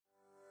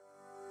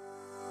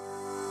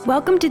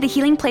Welcome to the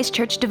Healing Place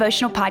Church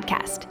Devotional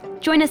Podcast.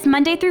 Join us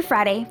Monday through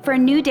Friday for a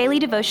new daily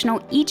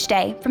devotional each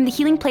day from the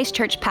Healing Place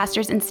Church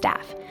pastors and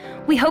staff.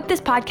 We hope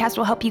this podcast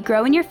will help you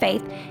grow in your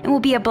faith and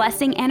will be a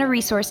blessing and a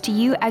resource to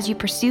you as you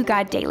pursue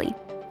God daily.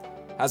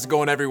 How's it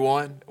going,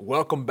 everyone?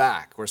 Welcome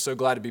back. We're so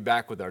glad to be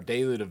back with our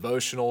daily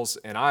devotionals,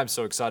 and I'm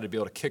so excited to be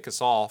able to kick us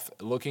off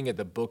looking at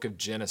the book of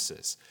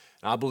Genesis.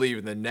 And I believe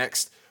in the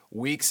next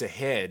weeks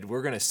ahead,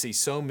 we're going to see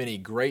so many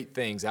great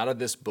things out of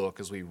this book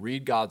as we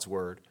read God's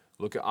Word,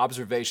 look at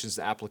observations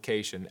and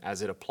application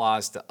as it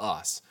applies to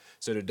us.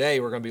 So today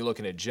we're going to be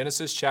looking at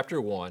Genesis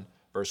chapter 1,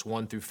 verse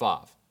 1 through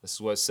 5. This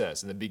is what it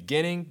says. In the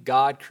beginning,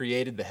 God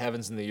created the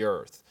heavens and the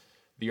earth.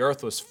 The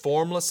earth was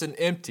formless and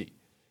empty,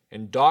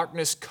 and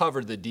darkness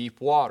covered the deep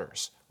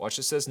waters. Watch what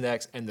it says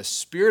next. And the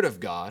Spirit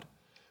of God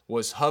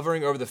was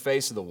hovering over the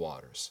face of the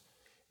waters.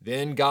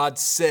 Then God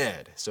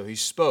said, so he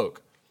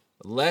spoke,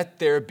 "Let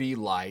there be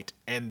light,"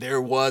 and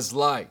there was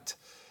light.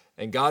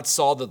 And God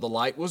saw that the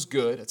light was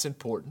good. That's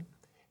important.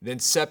 Then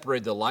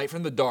separated the light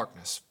from the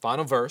darkness.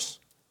 Final verse.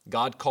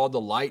 God called the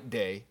light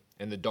day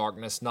and the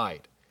darkness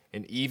night.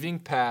 And evening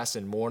passed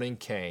and morning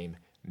came,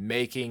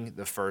 making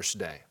the first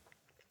day.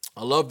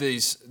 I love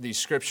these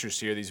scriptures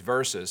here, these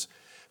verses,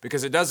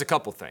 because it does a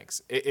couple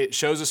things. It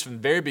shows us from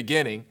the very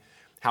beginning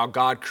how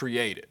God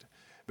created,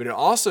 but it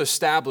also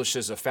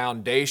establishes a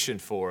foundation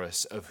for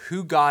us of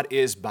who God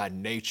is by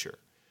nature.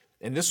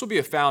 And this will be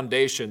a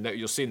foundation that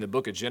you'll see in the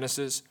book of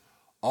Genesis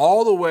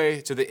all the way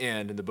to the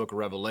end in the book of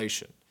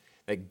Revelation,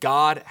 that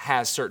God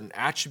has certain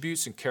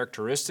attributes and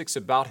characteristics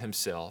about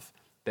himself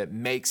that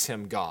makes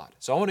him God.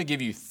 So I want to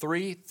give you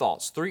three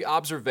thoughts, three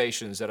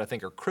observations that I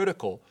think are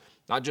critical,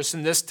 not just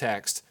in this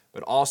text,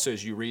 but also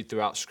as you read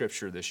throughout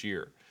Scripture this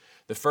year.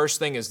 The first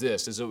thing is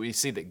this, is that we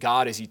see that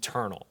God is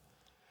eternal.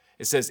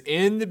 It says,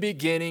 in the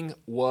beginning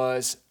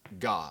was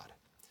God.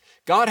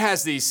 God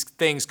has these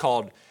things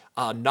called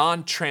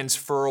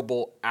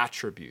non-transferable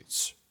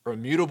attributes or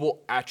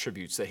immutable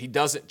attributes that he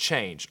doesn't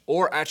change,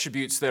 or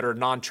attributes that are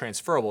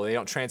non-transferable. They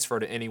don't transfer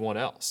to anyone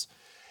else.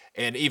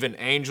 And even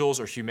angels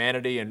or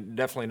humanity, and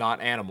definitely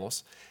not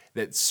animals,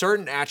 that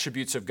certain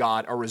attributes of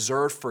God are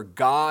reserved for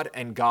God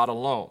and God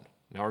alone.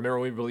 Now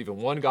remember, we believe in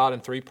one God in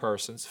three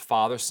persons,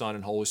 Father, Son,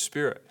 and Holy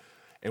Spirit.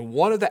 And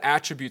one of the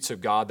attributes of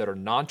God that are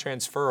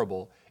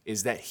non-transferable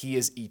is that he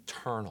is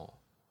eternal.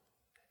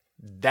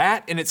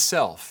 That in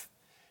itself,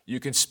 you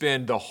can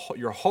spend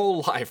your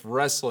whole life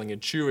wrestling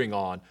and chewing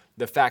on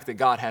the fact that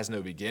God has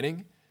no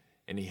beginning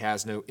and he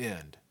has no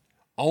end.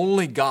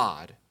 Only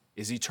God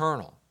is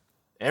eternal.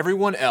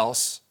 Everyone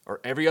else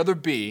or every other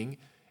being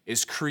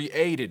is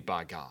created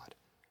by God.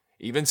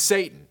 Even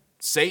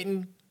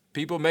Satan.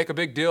 People make a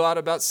big deal out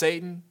about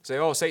Satan, say,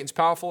 oh, Satan's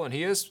powerful, and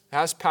he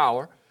has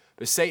power,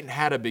 but Satan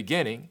had a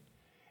beginning,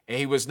 and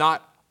he was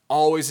not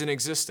always in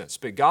existence.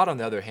 But God, on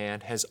the other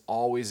hand, has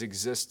always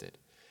existed.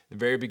 The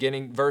very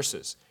beginning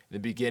verses, in the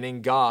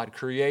beginning God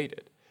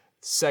created.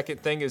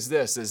 Second thing is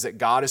this, is that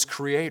God is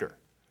creator.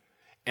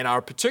 And I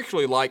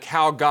particularly like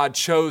how God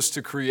chose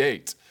to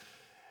create.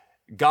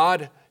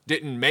 God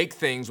didn't make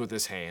things with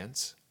his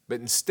hands,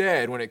 but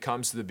instead, when it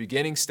comes to the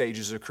beginning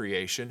stages of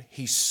creation,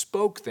 he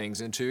spoke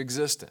things into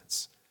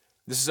existence.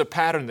 This is a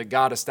pattern that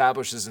God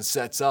establishes and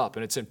sets up,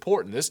 and it's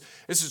important. This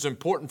is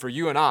important for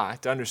you and I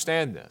to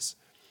understand this,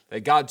 that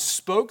God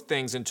spoke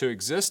things into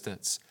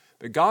existence,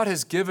 but God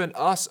has given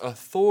us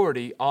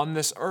authority on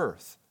this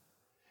earth,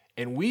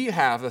 and we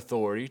have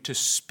authority to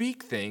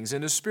speak things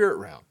in the spirit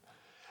realm.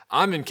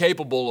 I'm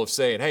incapable of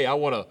saying, hey, I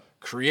want to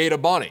create a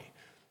bunny.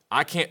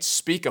 I can't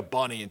speak a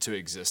bunny into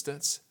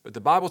existence, but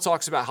the Bible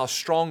talks about how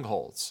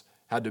strongholds,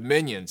 how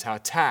dominions, how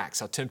attacks,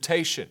 how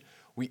temptation,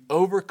 we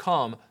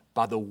overcome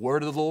by the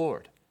word of the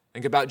Lord.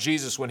 Think about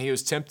Jesus when he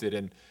was tempted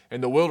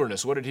in the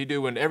wilderness. What did he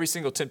do when every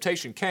single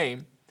temptation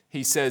came?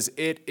 He says,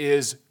 it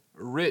is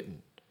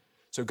written.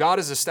 So God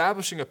is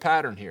establishing a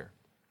pattern here.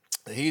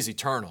 He's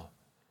eternal.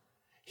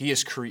 He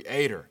is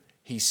creator.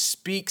 He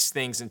speaks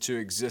things into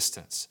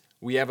existence.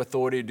 We have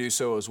authority to do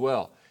so as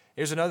well.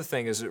 Here's another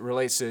thing as it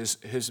relates to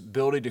his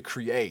ability to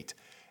create.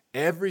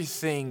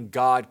 Everything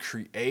God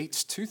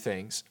creates, two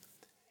things,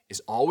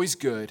 is always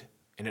good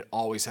and it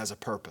always has a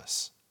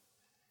purpose.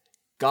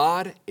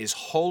 God is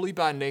holy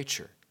by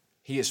nature.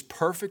 He is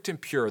perfect and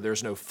pure.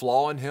 There's no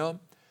flaw in him.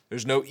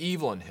 There's no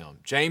evil in him.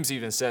 James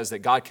even says that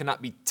God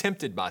cannot be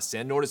tempted by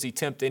sin, nor does he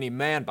tempt any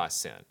man by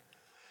sin.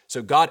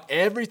 So God,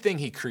 everything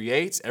he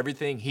creates,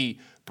 everything he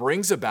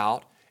brings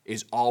about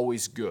is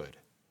always good.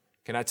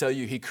 Can I tell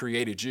you, he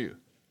created you.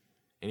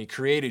 And he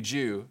created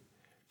you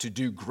to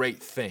do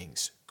great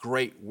things,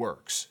 great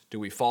works. Do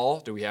we fall?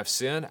 Do we have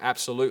sin?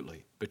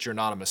 Absolutely. But you're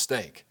not a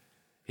mistake.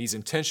 He's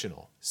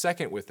intentional.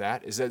 Second with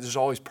that is that there's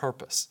always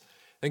purpose.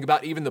 Think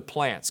about even the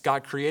plants.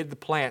 God created the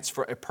plants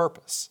for a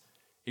purpose.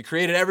 He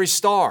created every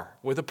star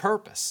with a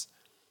purpose.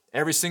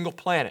 Every single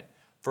planet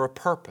for a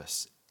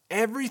purpose.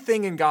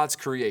 Everything in God's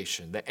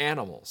creation, the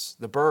animals,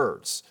 the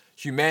birds,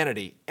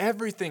 humanity,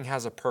 everything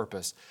has a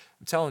purpose.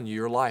 I'm telling you,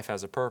 your life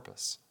has a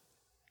purpose.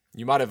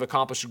 You might have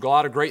accomplished a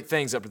lot of great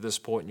things up to this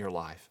point in your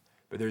life,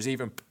 but there's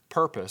even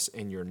purpose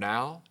in your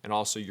now and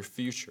also your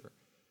future.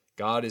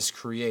 God is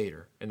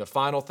creator. And the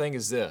final thing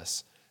is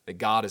this, that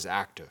God is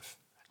active.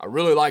 I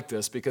really like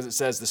this because it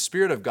says the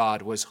Spirit of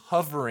God was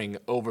hovering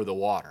over the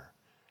water.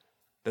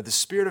 That the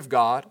Spirit of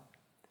God,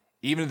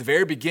 even at the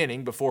very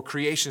beginning, before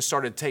creation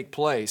started to take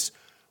place,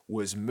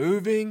 was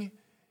moving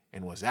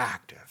and was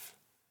active.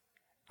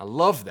 I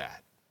love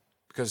that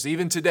because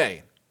even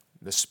today,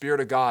 the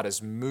Spirit of God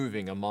is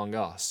moving among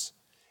us.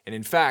 And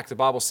in fact, the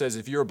Bible says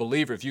if you're a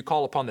believer, if you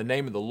call upon the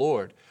name of the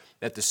Lord,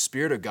 that the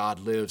Spirit of God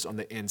lives on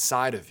the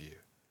inside of you,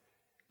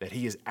 that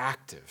He is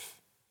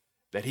active,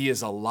 that He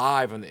is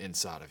alive on the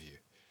inside of you.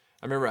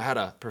 I remember I had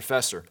a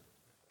professor,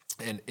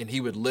 and he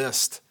would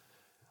list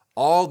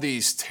all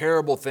these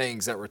terrible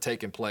things that were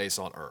taking place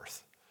on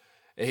earth.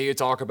 And he would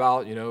talk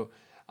about,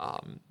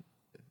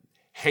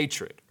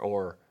 hatred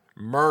or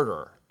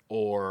murder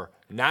or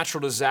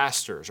natural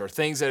disasters or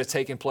things that have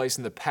taken place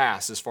in the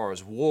past as far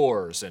as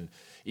wars and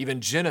even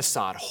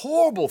genocide,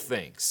 horrible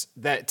things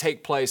that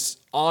take place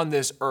on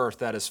this earth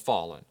that has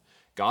fallen.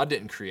 God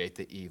didn't create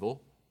the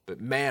evil,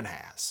 but man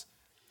has.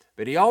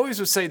 But he always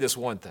would say this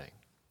one thing.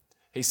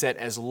 He said,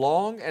 as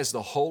long as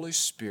the Holy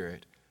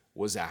Spirit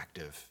was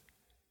active,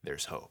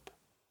 there's hope.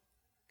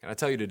 Can I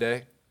tell you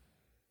today,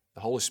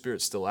 the Holy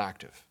Spirit's still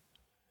active.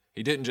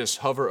 He didn't just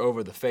hover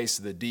over the face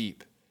of the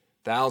deep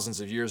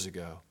thousands of years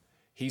ago.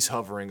 He's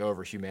hovering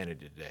over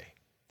humanity today.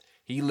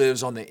 He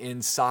lives on the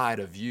inside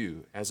of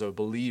you as a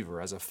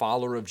believer, as a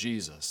follower of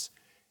Jesus.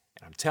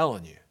 And I'm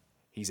telling you,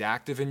 He's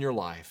active in your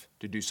life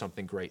to do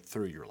something great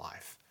through your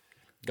life.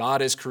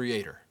 God is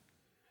creator.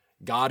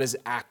 God is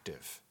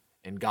active.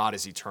 And God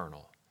is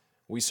eternal.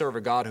 We serve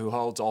a God who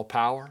holds all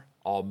power,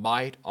 all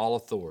might, all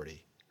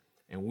authority.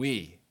 And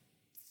we,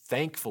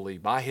 thankfully,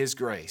 by His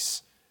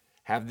grace,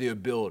 have the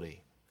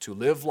ability to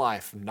live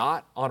life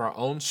not on our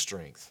own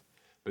strength,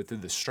 but through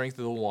the strength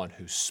of the one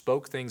who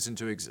spoke things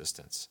into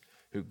existence,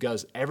 who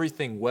does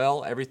everything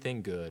well,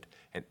 everything good,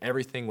 and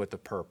everything with a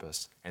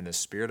purpose. And the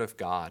Spirit of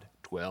God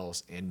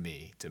dwells in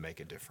me to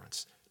make a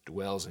difference,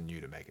 dwells in you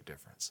to make a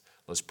difference.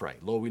 Let's pray.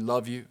 Lord, we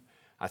love you.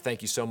 I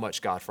thank you so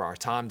much, God, for our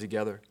time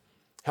together.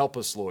 Help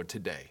us, Lord,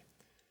 today.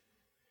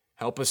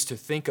 Help us to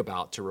think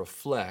about, to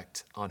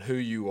reflect on who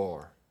you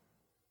are,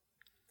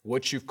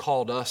 what you've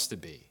called us to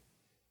be,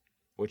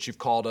 what you've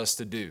called us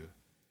to do.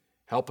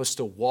 Help us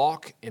to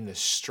walk in the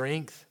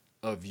strength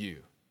of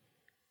you.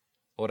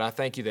 Lord, I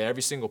thank you that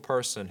every single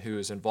person who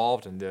is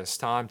involved in this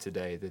time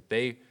today, that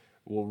they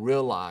will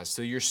realize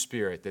through your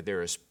Spirit that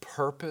there is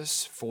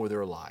purpose for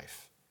their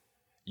life.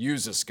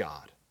 Use us,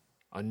 God.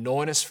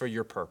 Anoint us for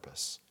your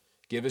purpose.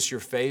 Give us your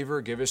favor,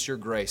 give us your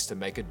grace to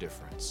make a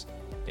difference.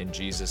 In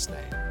Jesus'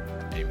 name,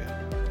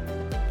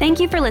 amen.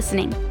 Thank you for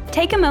listening.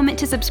 Take a moment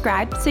to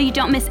subscribe so you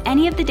don't miss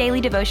any of the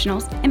daily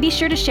devotionals, and be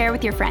sure to share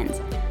with your friends.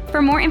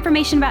 For more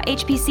information about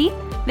HPC,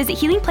 visit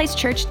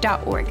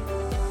healingplacechurch.org.